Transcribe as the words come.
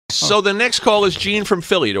So the next call is Gene from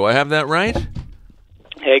Philly. Do I have that right?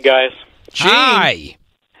 Hey, guys. Gene. Hi.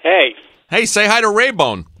 Hey. Hey, say hi to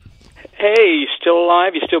Raybone. Hey, you still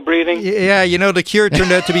alive? You still breathing? Yeah, the cure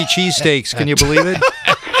turned out to be cheesesteaks. Can you believe it?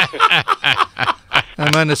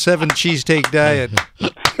 I'm on a 7 cheesesteak diet.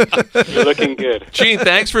 You're looking good. Gene,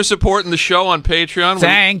 thanks for supporting the show on Patreon.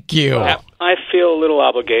 Thank you. I feel a little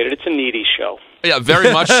obligated. It's a needy show. Yeah,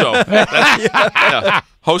 very much so. Yeah.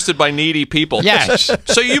 Hosted by needy people. Yes.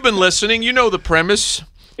 So you've been listening. You know the premise.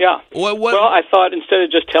 Yeah. What? Well, I thought instead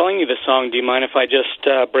of just telling you the song, do you mind if I just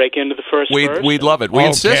break into the first verse? We'd love it. We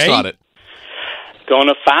insist on it.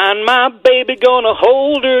 Gonna find my baby, gonna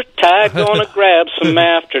hold her tight, gonna grab some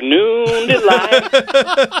afternoon delight.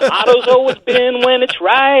 Motto's always been when it's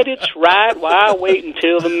right, why wait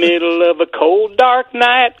until the middle of a cold, dark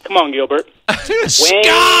night? Come on, Gilbert. When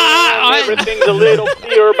everything's a little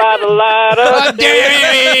clearer by the light of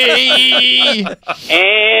day.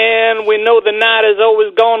 And we know the night is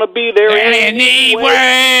always gonna be there anyway.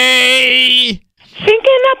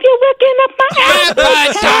 Sinking up, you're working up my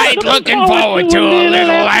appetite. Looking forward to a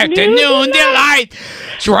little afternoon delight.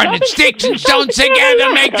 Running sticks and stones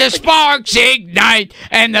together make the sparks ignite.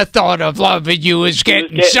 And the thought of loving you is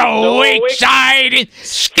getting so exciting.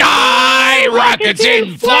 Sky rockets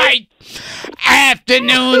in flight.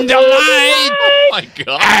 Afternoon delight. Oh my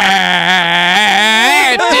God.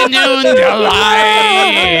 Afternoon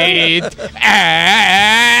delight.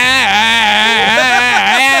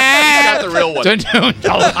 Got the real one. Afternoon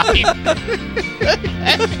delight.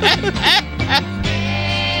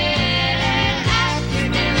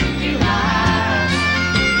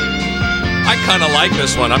 I kind of like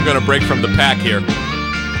this one. I'm going to break from the pack here. It's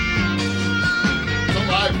a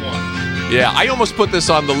live one. Yeah, I almost put this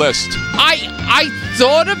on the list. I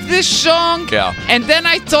thought of this song, Yeah. and then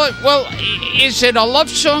I thought, well, is it a love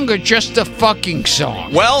song or just a fucking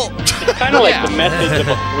song? Well, kind of like the message of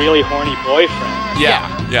a really horny boyfriend.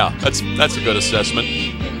 yeah, that's a good assessment.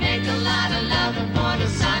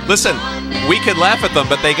 Listen, we could laugh at them,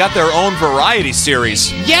 but they got their own variety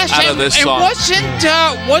series Yes, out of this song.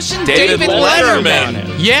 Wasn't David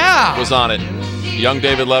Letterman? Yeah, was on it. Young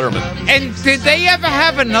David Letterman. And did they ever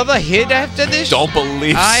have another hit after this? Don't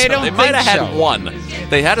believe so. I don't They might have think had so. one.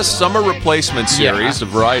 They had a summer replacement series, a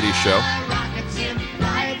variety show.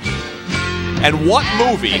 And what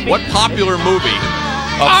movie, what popular movie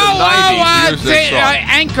of the 90s used this song?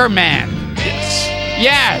 Anchorman. Yes.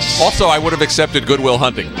 Yes. Also, I would have accepted Good Will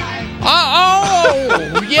Hunting.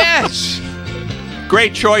 Yes.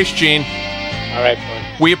 Great choice, Gene. All right, boy.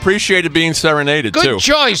 We appreciated being serenaded, Good too.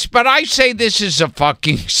 choice, but I say this is a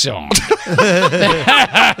fucking song.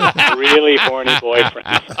 Really horny boyfriend.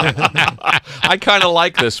 I kind of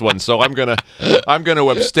like this one, so I'm gonna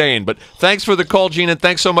abstain. But thanks for the call, Gene, and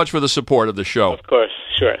thanks so much for the support of the show. Of course.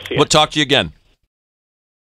 Sure. See ya. We'll talk to you again.